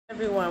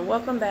Everyone,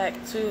 welcome back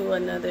to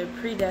another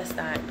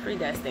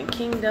Predestined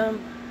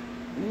Kingdom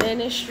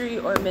Ministry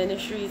or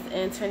Ministries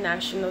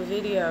International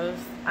videos.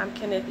 I'm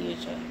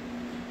Kennethia J.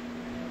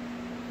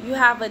 You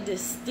have a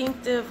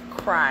distinctive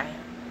cry.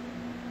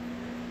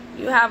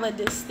 You have a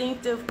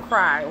distinctive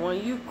cry.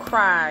 When you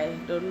cry,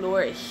 the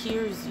Lord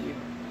hears you.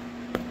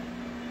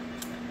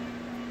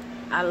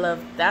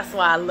 That's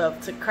why I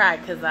love to cry,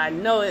 because I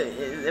know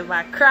if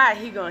I cry,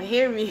 He gonna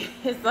hear me.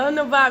 It's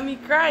something about me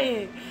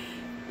crying.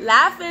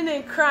 Laughing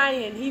and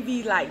crying, He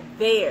be like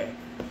there.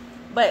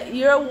 But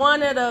you're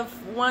one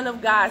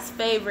of God's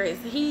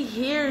favorites. He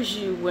hears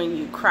you when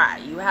you cry.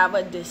 You have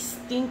a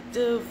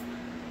distinctive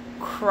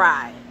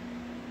cry.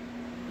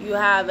 You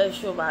have a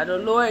shubha. The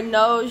Lord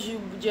knows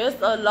you just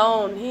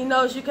alone. He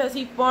knows you because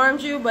He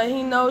formed you, but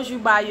He knows you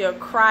by your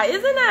cry.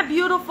 Isn't that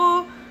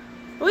beautiful?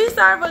 We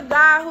serve a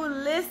God who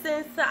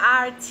listens to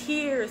our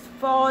tears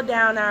fall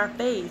down our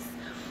face.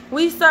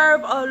 We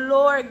serve a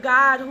Lord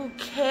God who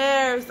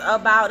cares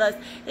about us.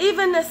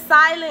 Even the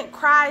silent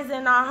cries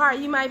in our heart.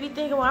 You might be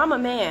thinking, well, I'm a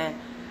man.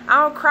 I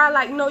don't cry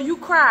like, no, you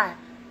cry.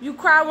 You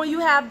cry when you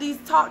have these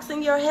talks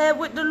in your head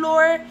with the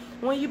Lord.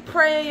 When you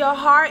pray in your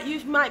heart, you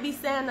might be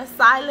saying a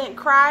silent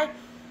cry.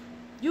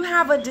 You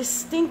have a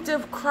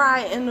distinctive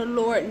cry and the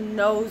Lord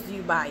knows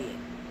you by it.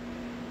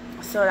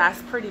 So that's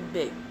pretty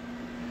big.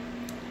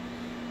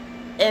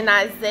 In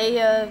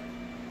Isaiah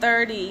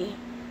 30,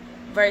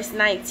 verse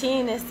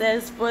 19, it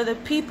says, "For the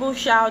people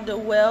shall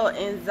dwell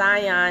in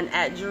Zion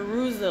at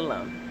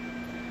Jerusalem.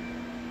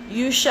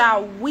 You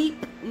shall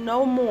weep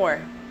no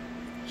more.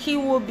 He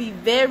will be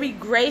very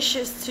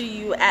gracious to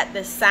you at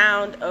the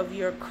sound of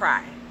your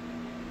cry."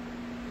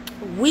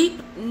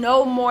 Weep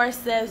no more,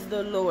 says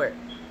the Lord.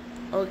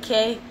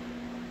 Okay?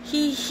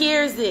 He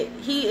hears it.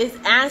 He is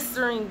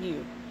answering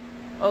you.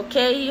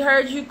 Okay? He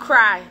heard you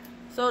cry.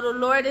 So the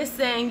Lord is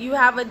saying you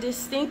have a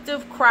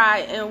distinctive cry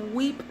and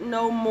weep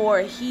no more.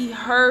 He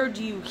heard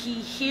you. He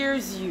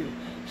hears you.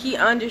 He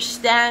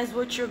understands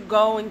what you're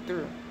going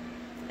through.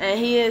 And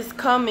He is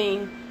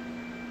coming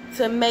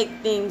to make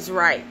things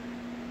right.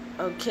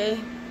 Okay?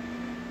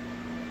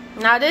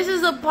 Now this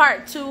is a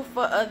part 2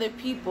 for other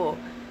people.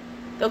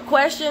 The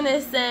question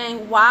is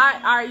saying, why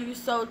are you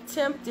so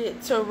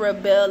tempted to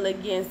rebel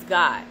against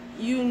God?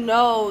 You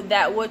know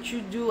that what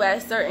you do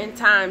at certain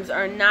times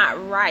are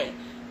not right.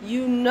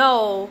 You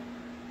know,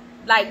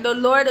 like the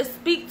Lord will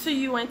speak to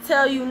you and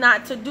tell you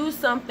not to do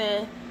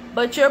something,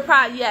 but you're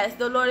probably, yes,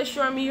 the Lord is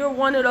showing me you're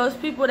one of those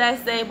people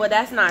that say, but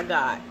that's not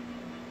God.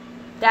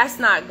 That's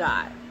not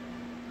God.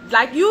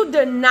 Like you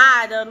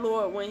deny the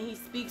Lord when He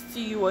speaks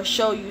to you or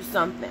show you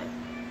something.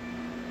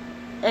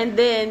 And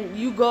then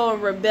you go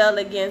and rebel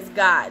against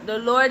God. The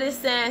Lord is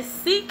saying,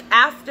 seek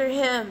after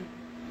Him.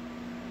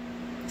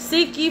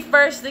 Seek ye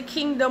first the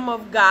kingdom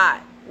of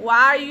God.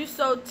 Why are you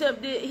so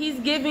tempted? He's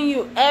giving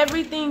you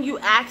everything you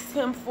asked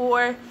Him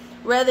for,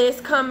 whether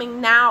it's coming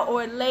now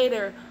or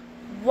later.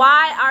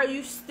 Why are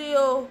you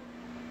still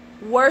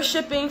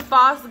worshiping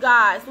false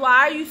gods?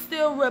 Why are you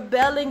still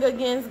rebelling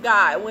against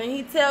God? When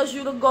He tells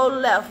you to go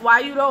left, why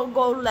you don't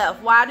go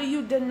left? Why do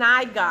you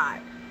deny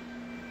God?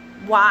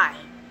 Why?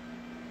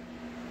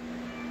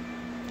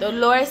 The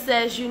Lord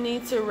says you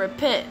need to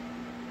repent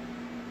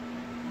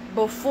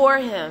before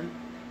Him.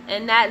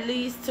 And that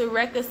leads to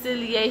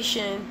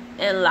reconciliation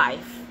in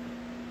life.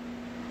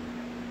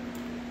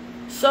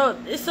 So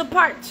it's a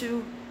part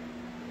 2.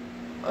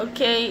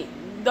 Okay,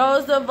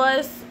 those of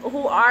us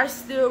who are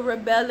still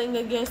rebelling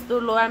against the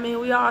Lord, I mean,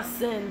 we all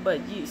sin, but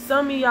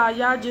some of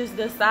y'all just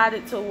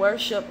decided to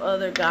worship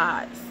other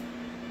gods.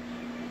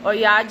 Or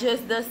y'all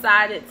just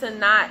decided to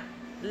not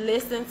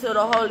listen to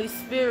the Holy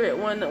Spirit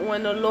when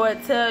the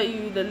Lord tell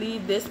you to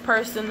leave this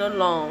person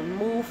alone.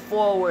 Move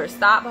forward.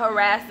 Stop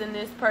harassing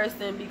this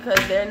person because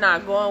they're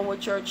not going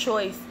with your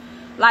choice.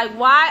 Like,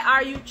 why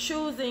are you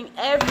choosing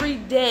every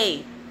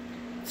day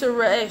to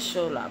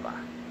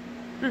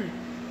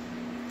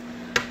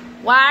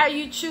Why are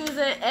you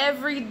choosing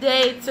every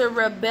day to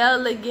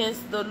rebel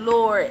against the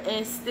Lord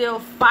and still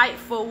fight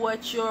for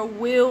what your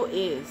will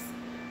is?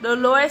 The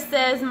Lord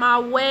says, my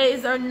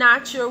ways are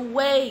not your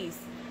ways.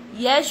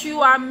 Yes,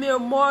 you are mere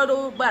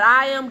mortal, but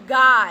I am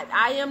God.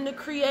 I am the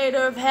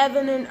creator of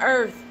heaven and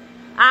earth.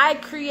 I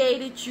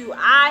created you.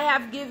 I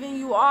have given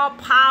you all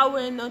power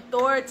and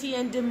authority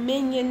and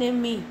dominion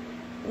in me.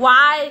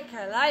 Why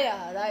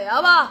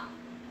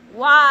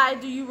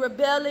do you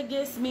rebel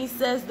against me,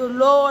 says the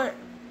Lord?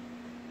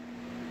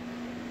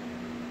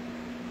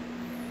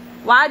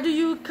 Why do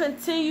you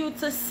continue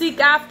to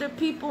seek after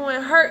people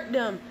and hurt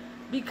them?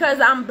 Because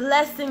I'm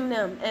blessing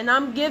them and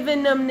I'm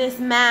giving them this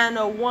man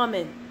or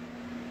woman,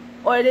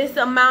 or this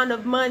amount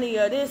of money,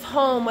 or this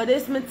home, or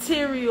this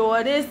material,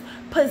 or this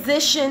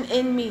position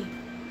in me.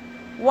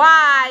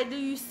 Why do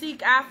you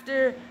seek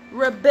after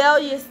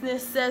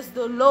rebelliousness, says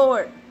the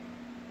Lord?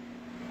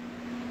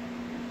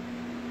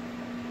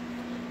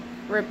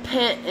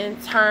 Repent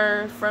and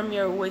turn from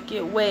your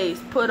wicked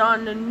ways. Put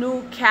on the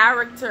new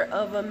character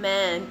of a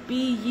man.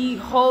 Be ye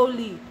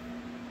holy.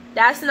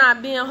 That's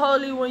not being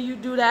holy when you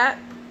do that.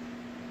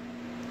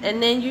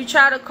 And then you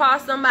try to call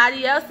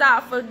somebody else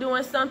out for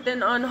doing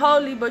something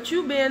unholy, but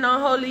you being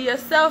unholy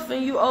yourself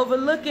and you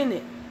overlooking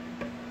it.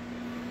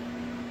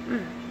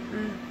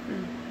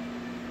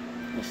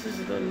 This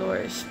is the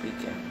Lord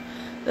speaking.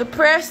 The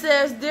prayer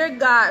says, Dear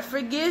God,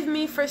 forgive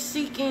me for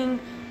seeking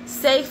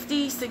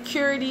safety,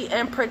 security,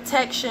 and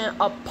protection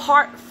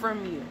apart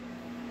from you.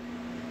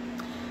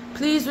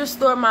 Please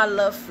restore my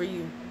love for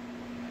you.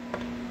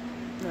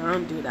 No, I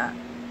don't do that.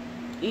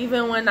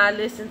 Even when I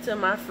listen to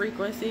my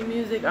frequency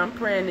music, I'm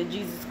praying to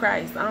Jesus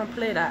Christ. I don't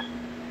play that.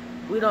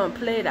 We don't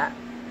play that.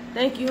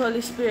 Thank you,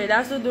 Holy Spirit.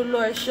 That's what the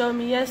Lord showed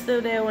me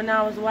yesterday when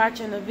I was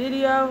watching the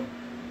video.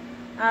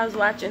 I was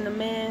watching the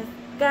man,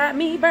 got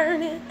me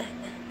burning.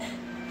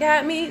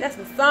 Got me. That's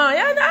the song.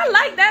 Y'all know I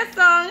like that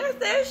song. I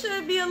said it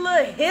should be a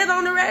little hit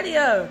on the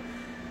radio.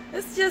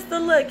 It's just a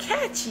little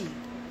catchy.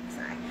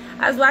 Sorry.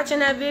 I was watching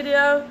that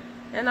video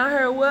and I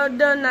heard, well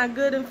done, thy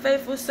good and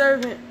faithful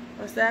servant.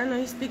 I said, I know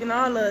he's speaking to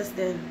all of us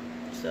then.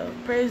 So,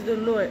 praise the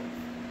Lord.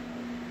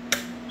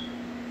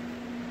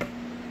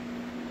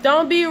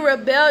 Don't be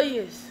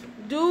rebellious.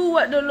 Do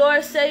what the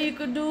Lord say you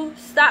could do.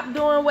 Stop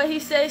doing what he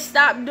says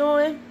stop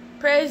doing.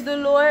 Praise the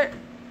Lord.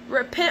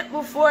 Repent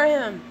before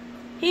him.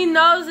 He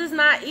knows it's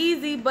not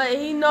easy, but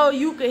he knows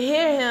you could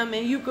hear him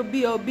and you could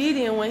be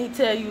obedient when he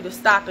tell you to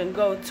stop and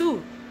go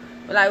too.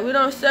 But like, we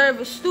don't serve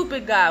a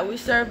stupid God. We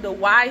serve the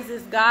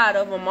wisest God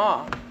of them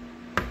all.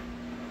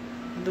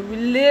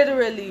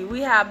 Literally,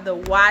 we have the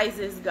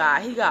wisest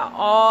God. He got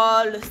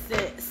all the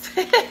sense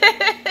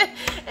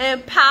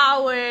and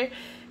power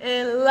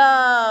and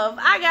love.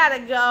 I gotta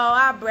go.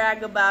 I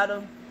brag about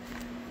him.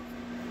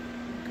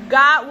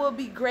 God will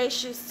be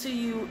gracious to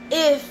you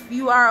if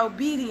you are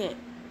obedient,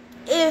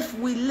 if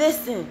we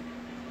listen.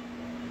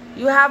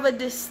 You have a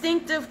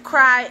distinctive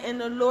cry and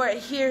the Lord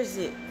hears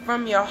it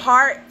from your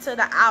heart to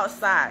the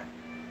outside.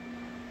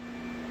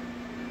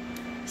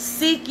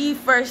 Seek ye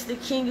first the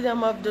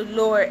kingdom of the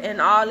Lord,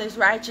 and all his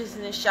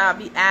righteousness shall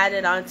be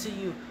added unto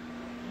you.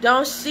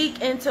 Don't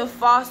seek into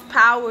false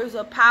powers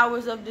or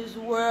powers of this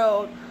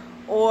world,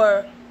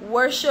 or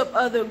worship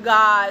other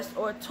gods,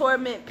 or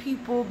torment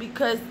people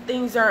because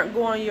things aren't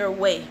going your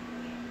way.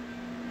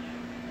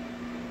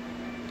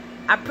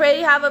 I pray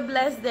you have a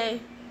blessed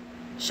day.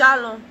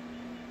 Shalom.